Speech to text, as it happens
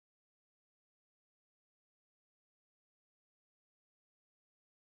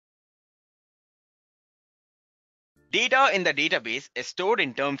Data in the database is stored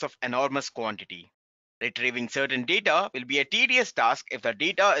in terms of enormous quantity. Retrieving certain data will be a tedious task if the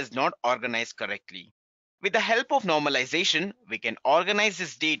data is not organized correctly. With the help of normalization, we can organize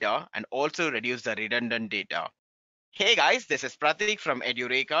this data and also reduce the redundant data. Hey guys, this is Pratik from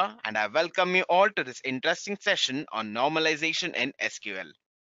Edureka, and I welcome you all to this interesting session on normalization in SQL.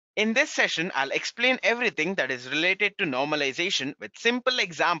 In this session, I'll explain everything that is related to normalization with simple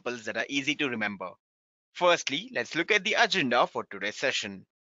examples that are easy to remember. Firstly, let's look at the agenda for today's session.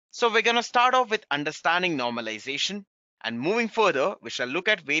 So we're going to start off with understanding normalization, and moving further, we shall look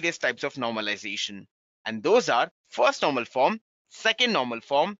at various types of normalization. And those are first normal form, second normal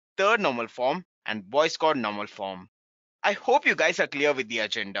form, third normal form, and Boyce Codd normal form. I hope you guys are clear with the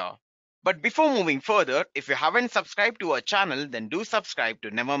agenda. But before moving further, if you haven't subscribed to our channel, then do subscribe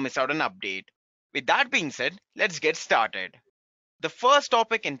to never miss out an update. With that being said, let's get started. The first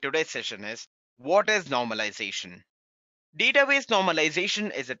topic in today's session is what is normalization? Database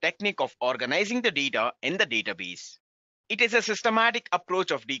normalization is a technique of organizing the data in the database. It is a systematic approach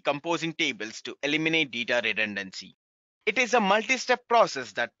of decomposing tables to eliminate data redundancy. It is a multi-step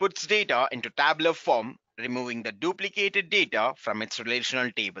process that puts data into tabular form, removing the duplicated data from its relational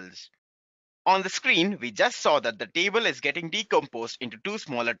tables. On the screen, we just saw that the table is getting decomposed into two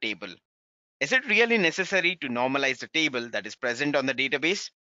smaller tables. Is it really necessary to normalize the table that is present on the database?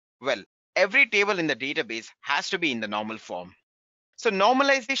 Well, every table in the database has to be in the normal form. So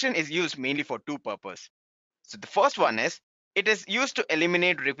normalization is used mainly for two purposes. So the first one is it is used to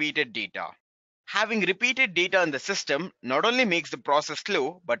eliminate repeated data. Having repeated data in the system not only makes the process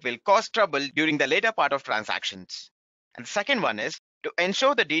slow but will cause trouble during the later part of transactions. And the second one is to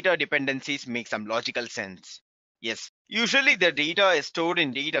ensure the data dependencies make some logical sense. Yes, usually the data is stored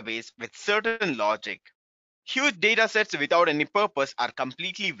in database with certain logic. Huge data sets without any purpose are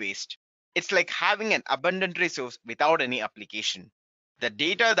completely waste. It's like having an abundant resource without any application. The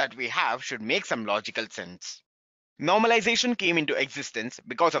data that we have should make some logical sense. Normalization came into existence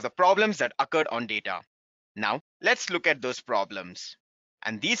because of the problems that occurred on data. Now, let's look at those problems.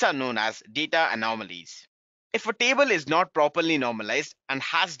 And these are known as data anomalies. If a table is not properly normalized and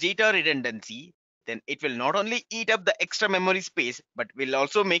has data redundancy, then it will not only eat up the extra memory space but will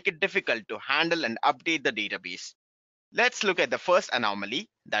also make it difficult to handle and update the database. Let's look at the first anomaly,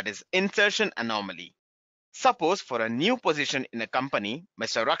 that is insertion anomaly. Suppose for a new position in a company,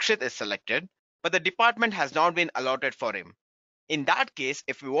 Mr. Rakshit is selected, but the department has not been allotted for him. In that case,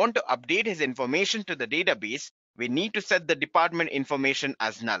 if we want to update his information to the database, we need to set the department information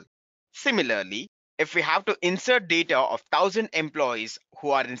as null. Similarly, if we have to insert data of 1,000 employees who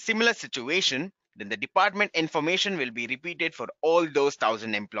are in similar situation, then the department information will be repeated for all those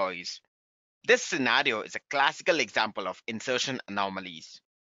 1,000 employees. This scenario is a classical example of insertion anomalies.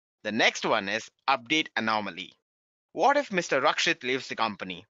 The next one is update anomaly. What if Mr. Rakshit leaves the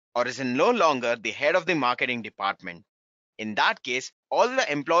company or is no longer the head of the marketing department? In that case, all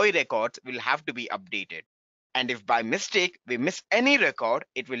the employee records will have to be updated. And if by mistake we miss any record,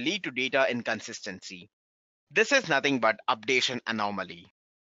 it will lead to data inconsistency. This is nothing but updation anomaly.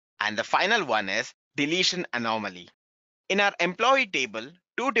 And the final one is deletion anomaly. In our employee table,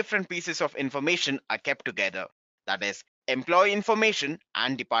 two different pieces of information are kept together. That is, employee information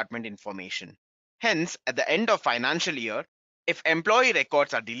and department information. Hence, at the end of financial year, if employee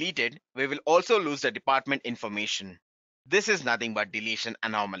records are deleted, we will also lose the department information. This is nothing but deletion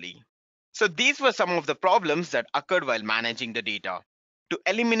anomaly. So these were some of the problems that occurred while managing the data. To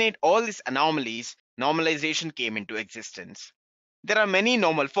eliminate all these anomalies, normalization came into existence. There are many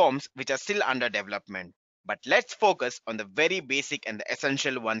normal forms which are still under development, but let's focus on the very basic and the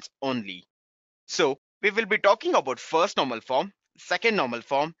essential ones only. So we will be talking about first normal form, second normal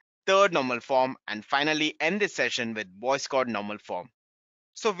form, third normal form, and finally end this session with Boyce Codd normal form.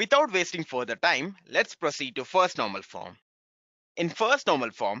 So without wasting further time, let's proceed to first normal form. In first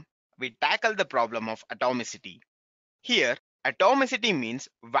normal form, we tackle the problem of atomicity. Here, atomicity means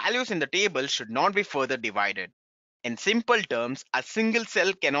values in the table should not be further divided. In simple terms, a single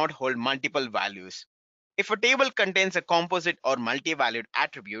cell cannot hold multiple values. If a table contains a composite or multi-valued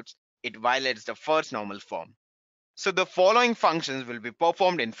attributes, it violates the first normal form. So the following functions will be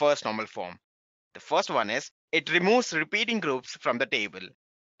performed in first normal form. The first one is it removes repeating groups from the table.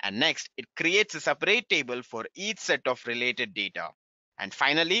 And next, it creates a separate table for each set of related data. And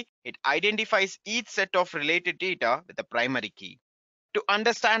finally, it identifies each set of related data with a primary key. To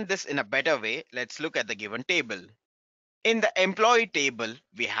understand this in a better way, let's look at the given table. In the employee table,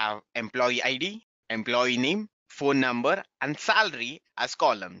 we have employee ID, employee name, phone number, and salary as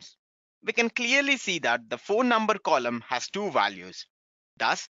columns. We can clearly see that the phone number column has two values.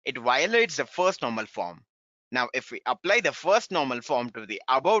 Thus, it violates the first normal form. Now, if we apply the first normal form to the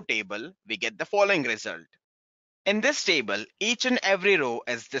above table, we get the following result. In this table, each and every row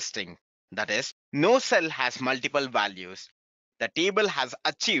is distinct. That is, no cell has multiple values. The table has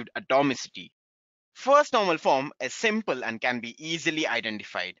achieved atomicity. First normal form is simple and can be easily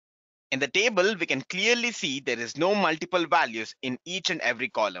identified. In the table, we can clearly see there is no multiple values in each and every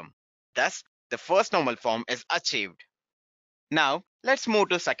column. Thus, the first normal form is achieved. Now, let's move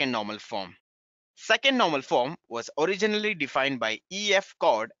to second normal form. Second normal form was originally defined by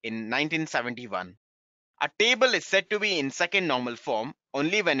𝐓_𝐞𝐽 in 1971. A table is said to be in second normal form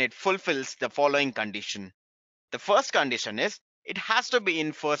only when it fulfills the following condition. The first condition is it has to be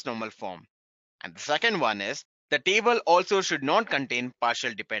in first normal form. And the second one is the table also should not contain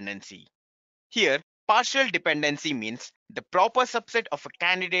partial dependency. Here, partial dependency means the proper subset of a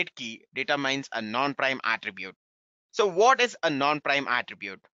candidate key determines a non-prime attribute. So what is a non-prime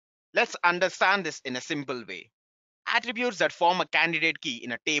attribute? Let's understand this in a simple way. Attributes that form a candidate key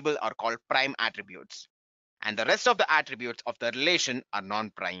in a table are called prime attributes, and the rest of the attributes of the relation are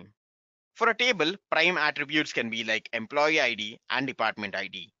non-prime. For a table, prime attributes can be like employee ID and department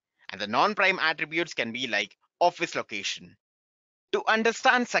ID, and the non-prime attributes can be like office location. To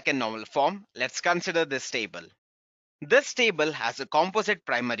understand second normal form, let's consider this table. This table has a composite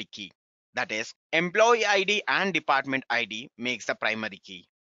primary key. That is, employee ID and department ID makes the primary key.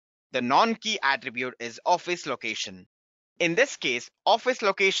 The non-key attribute is office location. In this case, office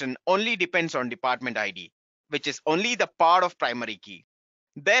location only depends on department ID, which is only the part of primary key.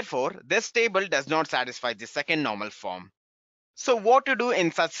 Therefore, this table does not satisfy the second normal form. So what to do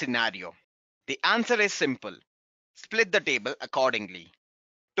in such scenario? The answer is simple. Split the table accordingly.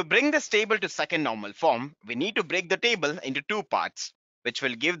 To bring this table to second normal form, we need to break the table into two parts, which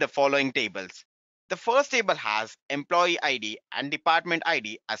will give the following tables. The first table has employee ID and department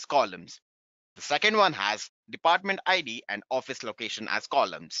ID as columns. The second one has department ID and office location as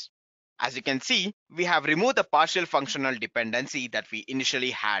columns. As you can see, we have removed the partial functional dependency that we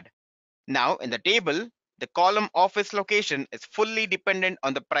initially had. Now in the table, the column office location is fully dependent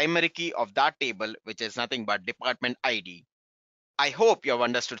on the primary key of that table, which is nothing but department ID. I hope you have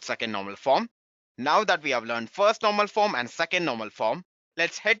understood second normal form. Now that we have learned first normal form and second normal form,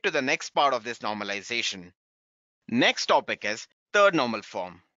 let's head to the next part of this normalization. Next topic is third normal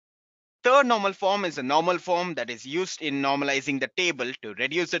form. Third normal form is a normal form that is used in normalizing the table to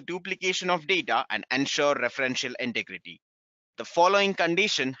reduce the duplication of data and ensure referential integrity. The following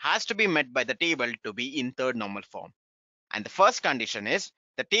condition has to be met by the table to be in third normal form. And the first condition is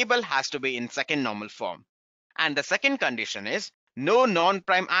the table has to be in second normal form. And the second condition is no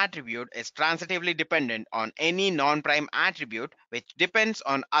non-prime attribute is transitively dependent on any non-prime attribute which depends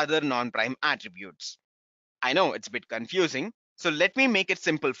on other non-prime attributes. I know it's a bit confusing, so let me make it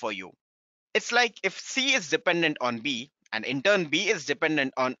simple for you. It's like if C is dependent on B and in turn B is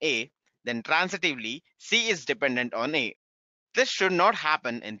dependent on A, then transitively C is dependent on A. This should not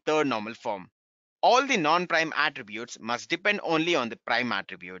happen in third normal form. All the non-prime attributes must depend only on the prime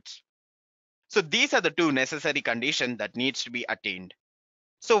attributes. So these are the two necessary conditions that needs to be attained.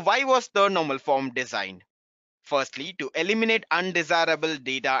 So why was third normal form designed? Firstly, to eliminate undesirable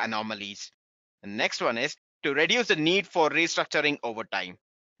data anomalies. The next one is to reduce the need for restructuring over time.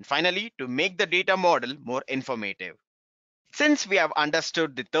 And finally, to make the data model more informative. Since we have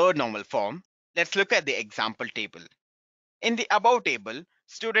understood the third normal form, let's look at the example table. In the above table,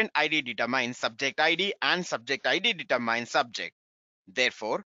 student ID determines subject ID and subject ID determines subject.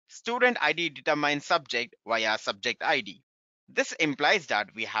 Therefore, student ID determines subject via subject ID. This implies that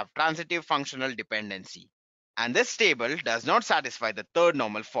we have transitive functional dependency. And this table does not satisfy the third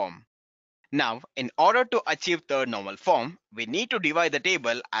normal form. Now, in order to achieve third normal form, we need to divide the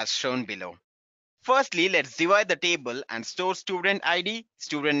table as shown below. Firstly, let's divide the table and store student ID,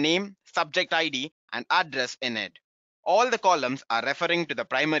 student name, subject ID, and address in it. All the columns are referring to the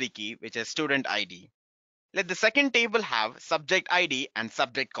primary key, which is student ID. Let the second table have subject ID and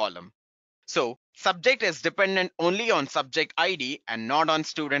subject column. So, subject is dependent only on subject ID and not on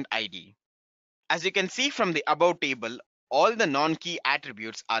student ID. As you can see from the above table, all the non-key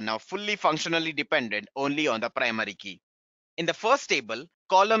attributes are now fully functionally dependent only on the primary key. In the first table,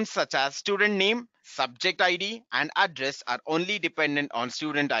 columns such as student name, subject ID, and address are only dependent on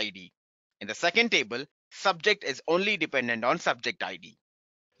student ID. In the second table, subject is only dependent on subject ID.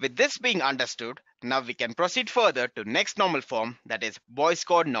 With this being understood, now we can proceed further to next normal form, that is Boyce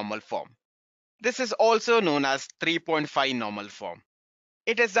Codd normal form. This is also known as 3.5 normal form.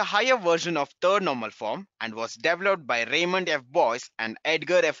 It is the higher version of third normal form and was developed by Raymond F. Boyce and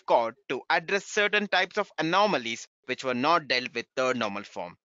Edgar F. Codd to address certain types of anomalies which were not dealt with third normal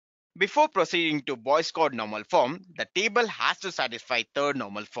form. Before proceeding to Boy's code normal form, the table has to satisfy third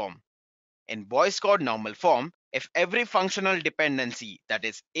normal form. In Boy's code normal form, if every functional dependency, that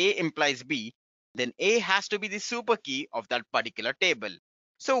is A implies B, then A has to be the super key of that particular table.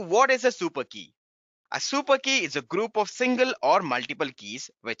 So what is a super key? A super key is a group of single or multiple keys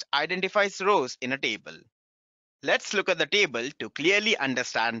which identifies rows in a table. Let's look at the table to clearly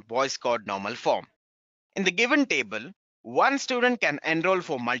understand Boy's code normal form. In the given table, one student can enroll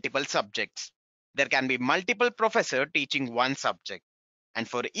for multiple subjects. There can be multiple professors teaching one subject, and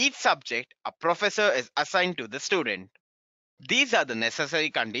for each subject, a professor is assigned to the student. These are the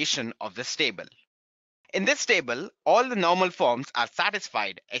necessary conditions of this table. In this table, all the normal forms are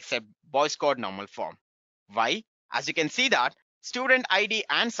satisfied except Boy's code normal form. Why? As you can see that student ID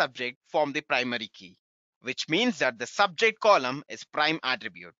and subject form the primary key, which means that the subject column is prime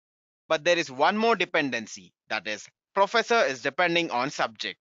attribute. But there is one more dependency, that is, professor is depending on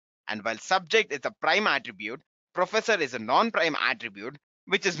subject. And while subject is a prime attribute, professor is a non-prime attribute,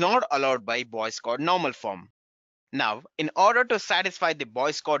 which is not allowed by Boy's code normal form. Now, in order to satisfy the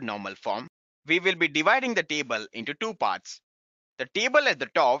Boy's code normal form, we will be dividing the table into two parts. The table at the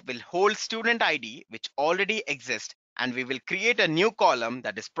top will hold student ID, which already exists, and we will create a new column,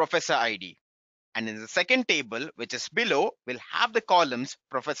 that is professor ID. And in the second table, which is below, we'll have the columns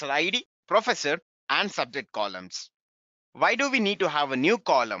professor ID, professor, and subject columns. Why do we need to have a new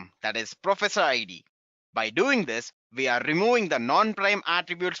column, that is professor ID? By doing this, we are removing the non-prime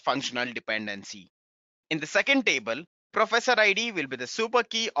attributes functional dependency. In the second table, professor ID will be the super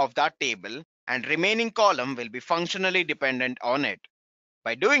key of that table, and remaining column will be functionally dependent on it.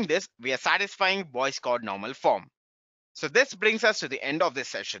 By doing this, we are satisfying Boy's code normal form. So this brings us to the end of this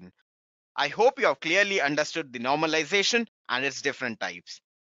session. I hope you have clearly understood the normalization and its different types.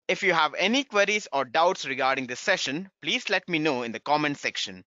 If you have any queries or doubts regarding this session, please let me know in the comment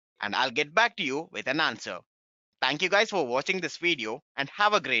section and I'll get back to you with an answer. Thank you guys for watching this video and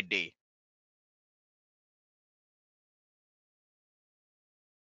have a great day.